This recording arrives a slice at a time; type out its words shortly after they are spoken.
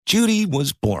Judy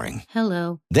was boring.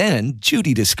 Hello. Then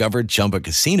Judy discovered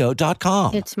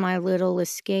ChumbaCasino.com. It's my little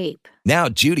escape. Now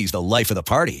Judy's the life of the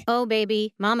party. Oh,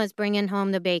 baby, mama's bringing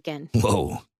home the bacon.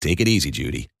 Whoa, take it easy,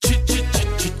 Judy.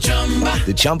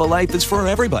 The Chumba life is for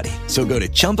everybody. So go to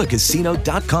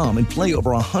ChumbaCasino.com and play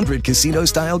over 100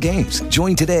 casino-style games.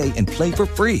 Join today and play for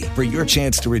free for your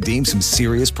chance to redeem some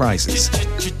serious prizes.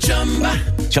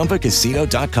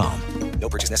 ChumbaCasino.com. No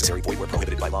purchase necessary. Void where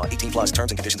prohibited by law. 18 plus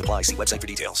terms and conditions apply. See website for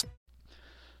details.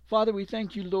 Father, we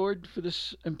thank you, Lord, for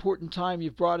this important time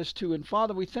you've brought us to. And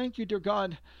Father, we thank you, dear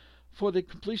God, for the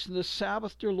completion of this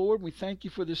Sabbath, dear Lord. We thank you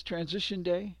for this transition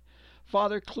day.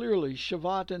 Father, clearly,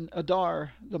 Shavat and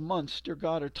Adar, the months, dear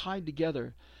God, are tied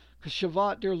together. Because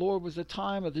Shavat, dear Lord, was the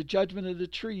time of the judgment of the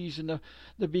trees and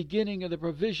the beginning of the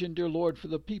provision, dear Lord, for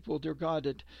the people, dear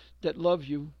God, that love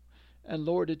you. And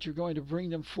Lord, that you're going to bring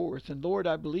them forth. And Lord,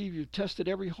 I believe you've tested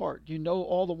every heart. You know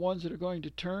all the ones that are going to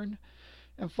turn.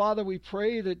 And Father, we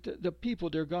pray that the people,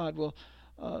 dear God, will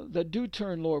that do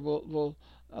turn, Lord, will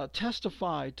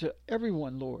testify to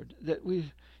everyone, Lord, that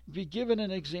we be given an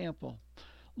example.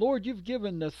 Lord, you've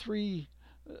given the three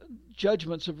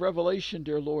judgments of Revelation,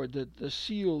 dear Lord, the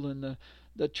seal and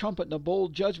the trumpet and the bowl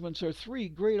judgments are three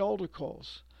great altar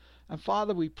calls. And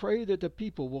Father, we pray that the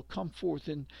people will come forth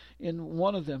in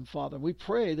one of them, Father. We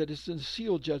pray that it's in the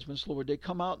seal judgments, Lord. They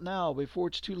come out now before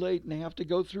it's too late and they have to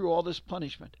go through all this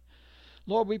punishment.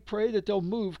 Lord, we pray that they'll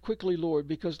move quickly, Lord,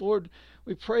 because, Lord,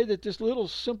 we pray that this little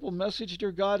simple message,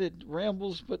 dear God, it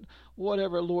rambles, but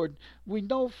whatever, Lord. We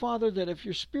know, Father, that if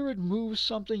your Spirit moves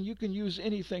something, you can use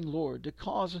anything, Lord, to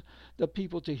cause the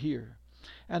people to hear.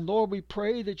 And Lord, we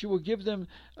pray that you will give them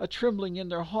a trembling in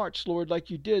their hearts, Lord, like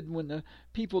you did when the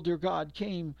people, dear God,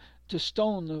 came to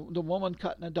stone the woman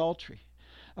caught in adultery.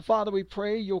 And Father, we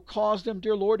pray you'll cause them,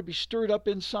 dear Lord, to be stirred up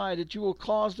inside, that you will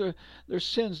cause their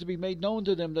sins to be made known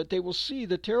to them, that they will see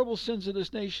the terrible sins of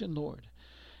this nation, Lord.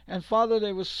 And Father,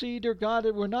 they will see, dear God,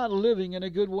 that we're not living in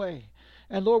a good way.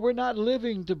 And Lord, we're not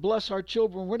living to bless our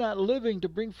children. We're not living to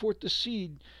bring forth the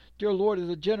seed, dear Lord, of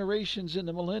the generations in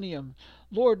the millennium.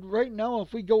 Lord, right now,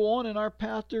 if we go on in our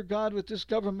path, dear God, with this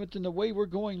government and the way we're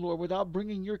going, Lord, without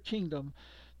bringing your kingdom,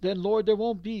 then, Lord, there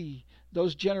won't be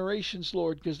those generations,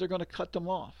 Lord, because they're going to cut them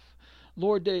off.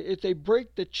 Lord, if they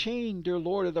break the chain, dear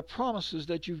Lord, of the promises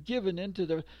that you've given into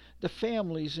the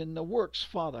families and the works,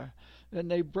 Father,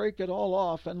 and they break it all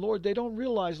off. And, Lord, they don't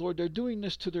realize, Lord, they're doing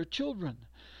this to their children.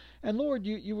 And Lord,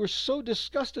 you were so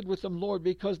disgusted with them, Lord,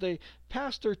 because they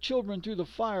passed their children through the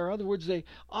fire. In other words, they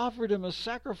offered them as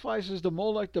sacrifices to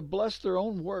Molech to bless their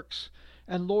own works.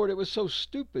 And Lord, it was so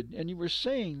stupid. And you were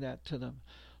saying that to them,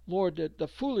 Lord, that the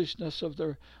foolishness of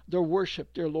their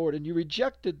worship, dear Lord, and you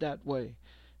rejected that way.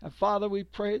 And Father, we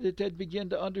pray that they'd begin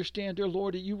to understand, dear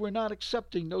Lord, that you were not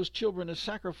accepting those children as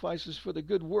sacrifices for the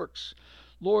good works.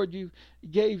 Lord, you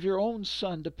gave your own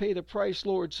Son to pay the price,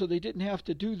 Lord, so they didn't have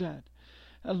to do that.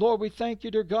 And Lord, we thank you,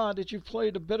 dear God, that you've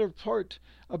played a better part,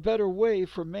 a better way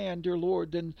for man, dear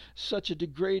Lord, than such a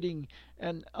degrading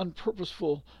and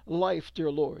unpurposeful life, dear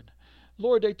Lord.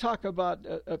 Lord, they talk about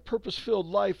a purpose-filled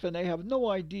life, and they have no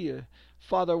idea,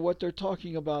 Father, what they're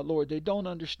talking about, Lord. They don't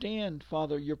understand,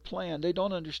 Father, your plan. They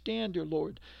don't understand, dear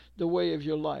Lord, the way of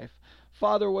your life.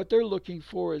 Father, what they're looking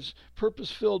for is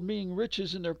purpose-filled, meaning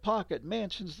riches in their pocket,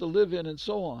 mansions to live in, and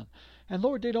so on. And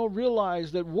Lord, they don't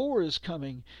realize that war is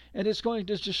coming, and it's going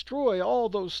to destroy all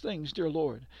those things, dear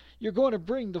Lord. You're going to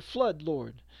bring the flood,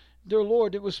 Lord. Dear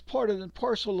Lord, it was part and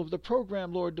parcel of the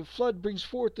program, Lord. The flood brings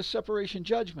forth the separation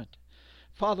judgment.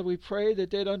 Father, we pray that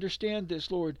they'd understand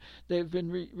this, Lord. They've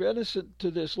been reticent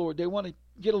to this, Lord. They want to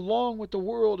get along with the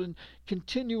world and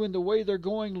continue in the way they're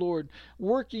going, Lord.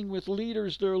 Working with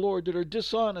leaders, dear Lord, that are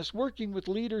dishonest. Working with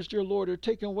leaders, dear Lord, that are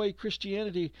taking away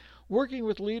Christianity. Working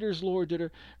with leaders, Lord, that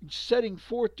are setting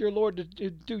forth, dear Lord, to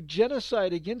do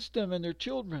genocide against them and their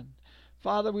children.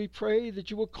 Father, we pray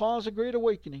that you will cause a great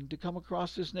awakening to come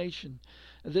across this nation.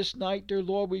 This night, dear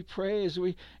Lord, we pray as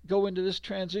we go into this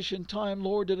transition time,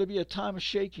 Lord, that it'll be a time of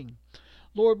shaking.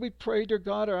 Lord, we pray, dear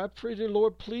God, or I pray, dear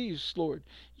Lord, please, Lord,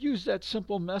 use that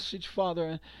simple message,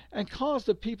 Father, and cause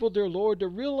the people, dear Lord, to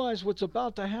realize what's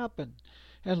about to happen.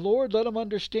 And Lord, let them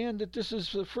understand that this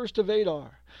is the first of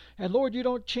Adar. And Lord, you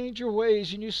don't change your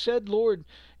ways. And you said, Lord,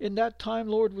 in that time,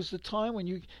 Lord, was the time when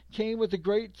you came with the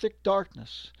great thick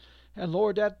darkness. And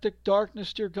Lord, that thick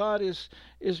darkness, dear God,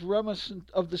 is reminiscent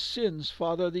of the sins,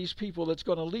 Father, of these people that's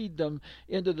going to lead them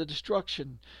into the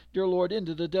destruction, dear Lord,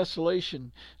 into the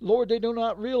desolation. Lord, they do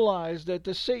not realize that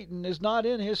the Satan is not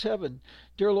in his heaven.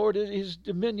 Dear Lord, his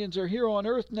dominions are here on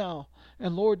earth now.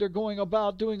 And Lord, they're going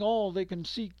about doing all they can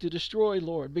seek to destroy,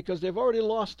 Lord, because they've already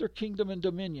lost their kingdom and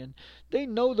dominion. They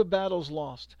know the battle's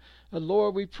lost. And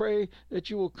Lord, we pray that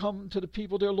you will come to the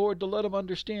people, dear Lord, to let them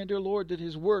understand, dear Lord, that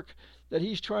his work that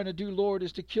he's trying to do, Lord,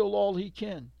 is to kill all he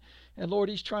can. And Lord,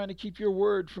 he's trying to keep your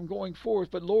word from going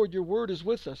forth. But Lord, your word is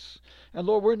with us. And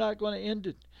Lord, we're not going to end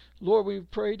it. Lord, we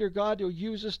pray, dear God, you'll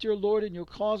use us, dear Lord, and you'll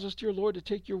cause us, dear Lord, to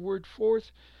take your word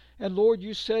forth. And Lord,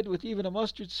 you said with even a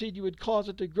mustard seed, you would cause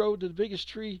it to grow to the biggest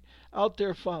tree out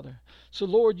there, Father. So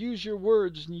Lord, use your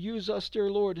words and use us,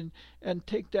 dear Lord, and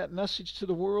take that message to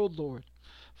the world, Lord.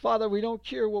 Father, we don't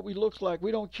care what we look like.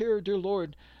 We don't care, dear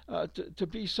Lord, to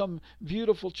be some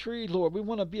beautiful tree, Lord. We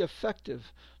want to be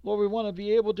effective. Lord, we want to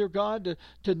be able, dear God,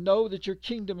 to know that your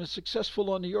kingdom is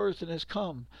successful on the earth and has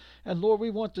come. And Lord,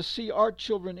 we want to see our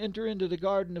children enter into the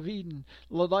Garden of Eden,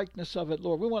 the likeness of it,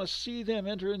 Lord. We want to see them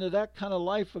enter into that kind of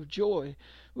life of joy.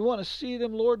 We want to see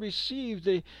them, Lord, receive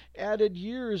the added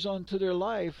years onto their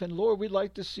life. And Lord, we'd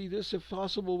like to see this, if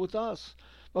possible, with us.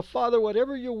 But Father,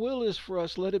 whatever your will is for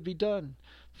us, let it be done.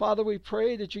 Father, we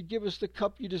pray that you give us the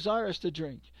cup you desire us to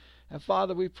drink. And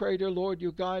Father, we pray, dear Lord,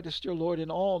 you guide us, dear Lord, in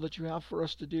all that you have for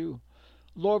us to do.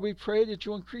 Lord, we pray that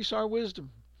you increase our wisdom.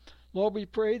 Lord, we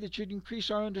pray that you'd increase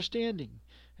our understanding.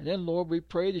 And then, Lord, we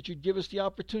pray that you'd give us the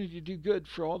opportunity to do good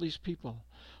for all these people.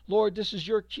 Lord, this is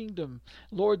your kingdom.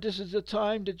 Lord, this is the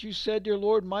time that you said, dear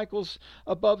Lord, Michael's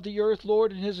above the earth,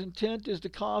 Lord, and his intent is to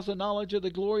cause the knowledge of the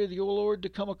glory of the Lord to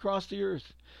come across the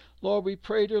earth. Lord, we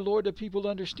pray, dear Lord, that people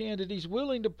understand that he's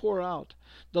willing to pour out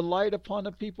the light upon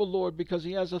the people, Lord, because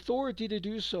he has authority to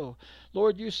do so.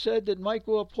 Lord, you said that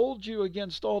Michael upholds you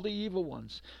against all the evil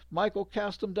ones. Michael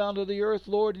cast them down to the earth,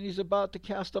 Lord, and he's about to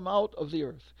cast them out of the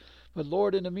earth. But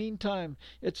Lord, in the meantime,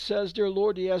 it says, dear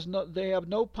Lord, they have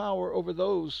no power over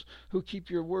those who keep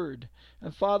your word.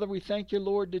 And Father, we thank you,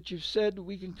 Lord, that you've said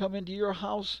we can come into your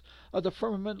house of the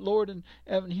firmament, Lord,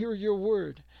 and hear your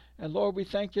word. And Lord, we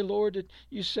thank you, Lord, that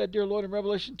you said, dear Lord, in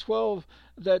Revelation 12,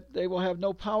 that they will have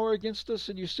no power against us.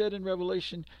 And you said in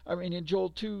in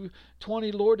Joel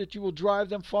 2:20, Lord, that you will drive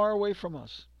them far away from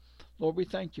us. Lord, we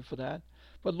thank you for that.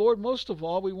 But Lord, most of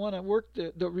all, we want to work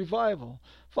the revival.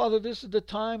 Father, this is the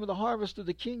time of the harvest of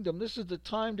the kingdom. This is the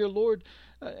time, dear Lord.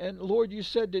 And Lord, you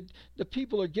said that the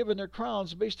people are given their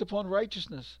crowns based upon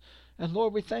righteousness. And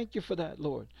Lord, we thank you for that,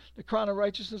 Lord. The crown of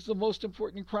righteousness is the most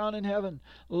important crown in heaven.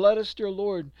 Let us, dear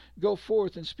Lord, go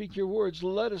forth and speak your words.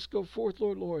 Let us go forth,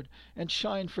 Lord, and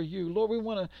shine for you. Lord, we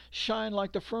want to shine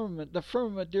like the firmament. The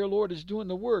firmament, dear Lord, is doing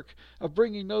the work of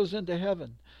bringing those into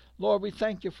heaven. Lord, we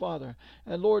thank you, Father.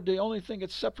 And Lord, the only thing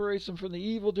that separates them from the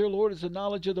evil, dear Lord, is the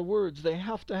knowledge of the words. They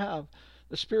have to have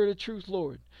the spirit of truth,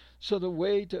 Lord. So the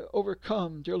way to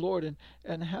overcome, dear Lord,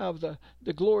 and have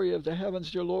the glory of the heavens,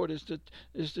 dear Lord, is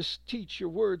to teach your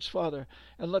words, Father,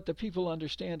 and let the people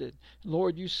understand it.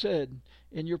 Lord, you said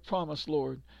in your promise,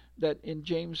 Lord, that in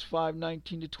James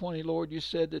 5:19-20, Lord, you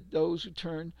said that those who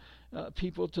turn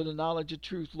people to the knowledge of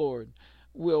truth, Lord,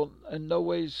 will in no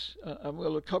ways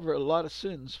will cover a lot of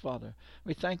sins, Father.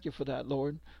 We thank you for that,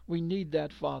 Lord. We need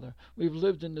that, Father. We've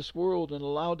lived in this world and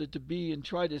allowed it to be and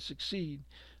tried to succeed.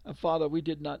 And Father, we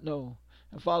did not know.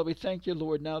 And Father, we thank you,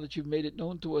 Lord, now that you've made it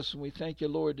known to us. And we thank you,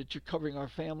 Lord, that you're covering our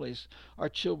families, our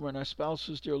children, our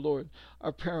spouses, dear Lord,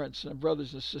 our parents and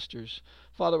brothers and sisters.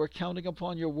 Father, we're counting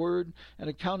upon your word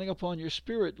and counting upon your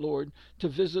spirit, Lord, to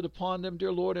visit upon them,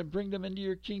 dear Lord, and bring them into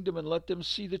your kingdom and let them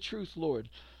see the truth, Lord.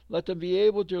 Let them be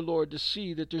able, dear Lord, to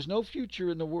see that there's no future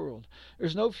in the world.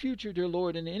 There's no future, dear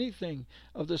Lord, in anything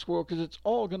of this world, because it's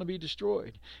all going to be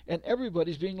destroyed. And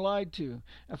everybody's being lied to.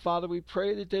 And Father, we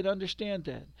pray that they'd understand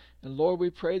that. And Lord, we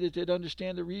pray that they'd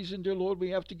understand the reason, dear Lord,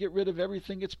 we have to get rid of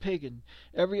everything that's pagan,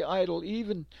 every idol,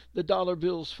 even the dollar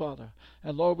bills, Father.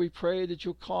 And Lord, we pray that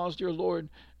you'll cause, dear Lord,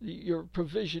 your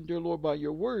provision, dear Lord, by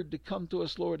your word to come to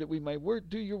us, Lord, that we may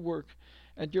do your work.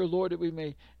 And dear Lord, that we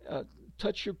may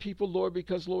touch your people, Lord,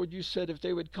 because, Lord, you said if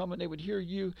they would come and they would hear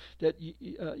you, that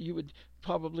you would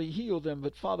probably heal them.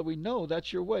 But, Father, we know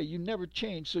that's your way. You never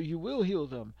change, so you will heal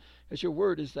them, as your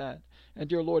word is that. And,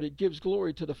 dear Lord, it gives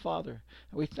glory to the Father.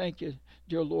 And we thank you,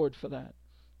 dear Lord, for that.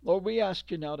 Lord, we ask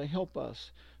you now to help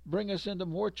us. Bring us into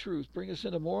more truth. Bring us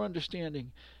into more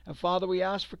understanding. And, Father, we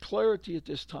ask for clarity at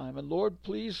this time. And, Lord,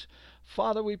 please,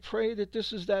 Father, we pray that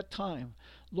this is that time.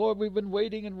 Lord, we've been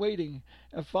waiting and waiting.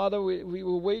 And Father, we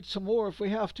will wait some more if we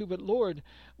have to. But Lord,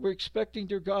 we're expecting,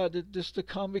 dear God, that this to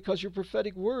come because your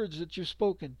prophetic words that you've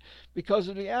spoken, because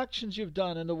of the actions you've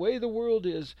done and the way the world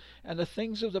is and the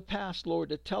things of the past, Lord,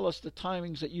 that tell us the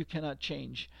timings that you cannot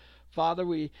change. Father,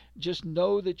 we just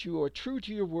know that you are true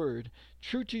to your word,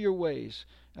 true to your ways.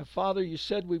 And Father, you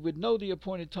said we would know the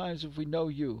appointed times if we know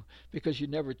you, because you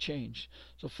never change.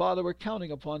 So Father, we're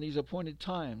counting upon these appointed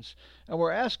times. And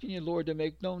we're asking you, Lord, to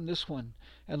make known this one.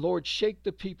 And Lord, shake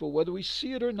the people, whether we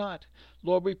see it or not.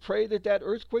 Lord, we pray that that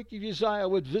earthquake of Uzziah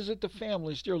would visit the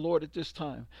families, dear Lord, at this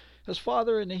time. As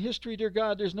Father, in the history, dear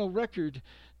God, there's no record,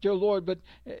 dear Lord, but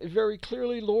very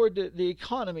clearly, Lord, the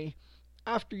economy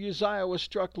after Uzziah was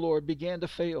struck, Lord, began to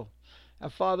fail.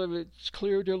 And Father, it's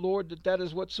clear, dear Lord, that that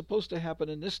is what's supposed to happen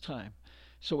in this time.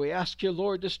 So we ask you,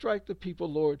 Lord, to strike the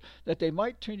people, Lord, that they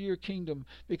might turn to your kingdom.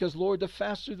 Because, Lord, the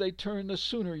faster they turn, the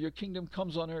sooner your kingdom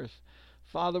comes on earth.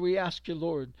 Father, we ask you,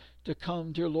 Lord, to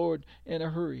come, dear Lord, in a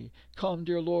hurry. Come,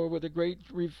 dear Lord, with a great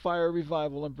fire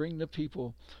revival and bring the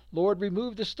people. Lord,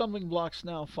 remove the stumbling blocks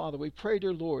now, Father. We pray,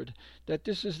 dear Lord, that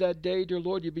this is that day, dear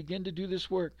Lord, you begin to do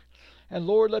this work. And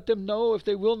Lord, let them know if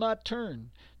they will not turn,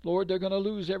 Lord, they're going to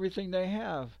lose everything they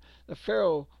have. The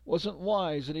Pharaoh wasn't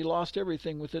wise, and he lost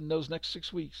everything within those next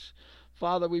 6 weeks.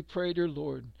 Father, we pray, dear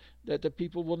Lord, that the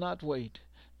people will not wait.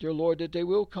 Dear Lord, that they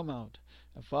will come out.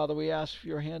 And Father, we ask for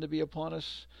your hand to be upon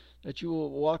us, that you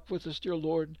will walk with us, dear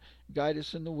Lord, guide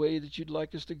us in the way that you'd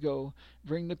like us to go.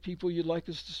 Bring the people you'd like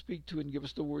us to speak to and give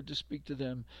us the word to speak to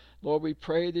them. Lord, we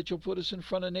pray that you'll put us in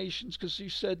front of nations, because you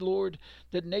said, Lord,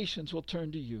 that nations will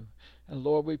turn to you. And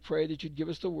Lord, we pray that you'd give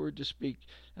us the word to speak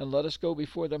and let us go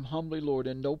before them humbly, Lord,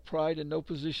 in no pride and no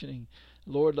positioning.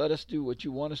 Lord, let us do what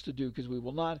you want us to do, because we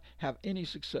will not have any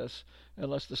success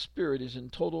unless the Spirit is in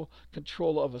total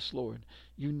control of us, Lord.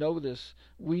 You know this.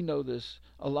 We know this.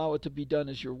 Allow it to be done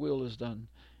as your will is done.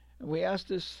 And we ask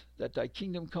this, that thy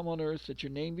kingdom come on earth, that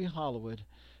your name be hallowed,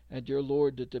 and, dear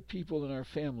Lord, that the people and our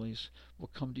families will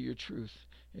come to your truth.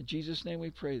 In Jesus' name we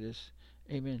pray this.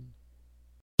 Amen.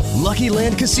 Lucky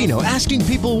Land Casino, asking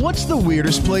people, what's the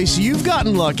weirdest place you've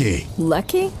gotten lucky?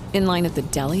 Lucky? In line at the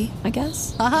deli, I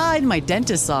guess? Aha, in my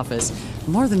dentist's office.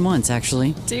 More than once,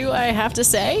 actually. Do I have to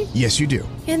say? Yes, you do.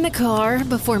 In the car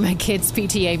before my kids'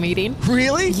 PTA meeting.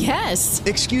 Really? Yes.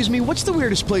 Excuse me, what's the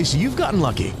weirdest place you've gotten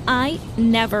lucky? I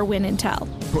never win and tell.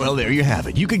 Well, there you have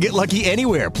it. You can get lucky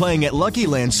anywhere, playing at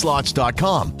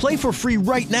LuckyLandSlots.com. Play for free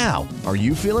right now. Are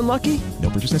you feeling lucky? No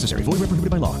purchase necessary. Void where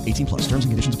prohibited by law. 18+. Terms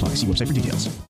and conditions apply. See website for details.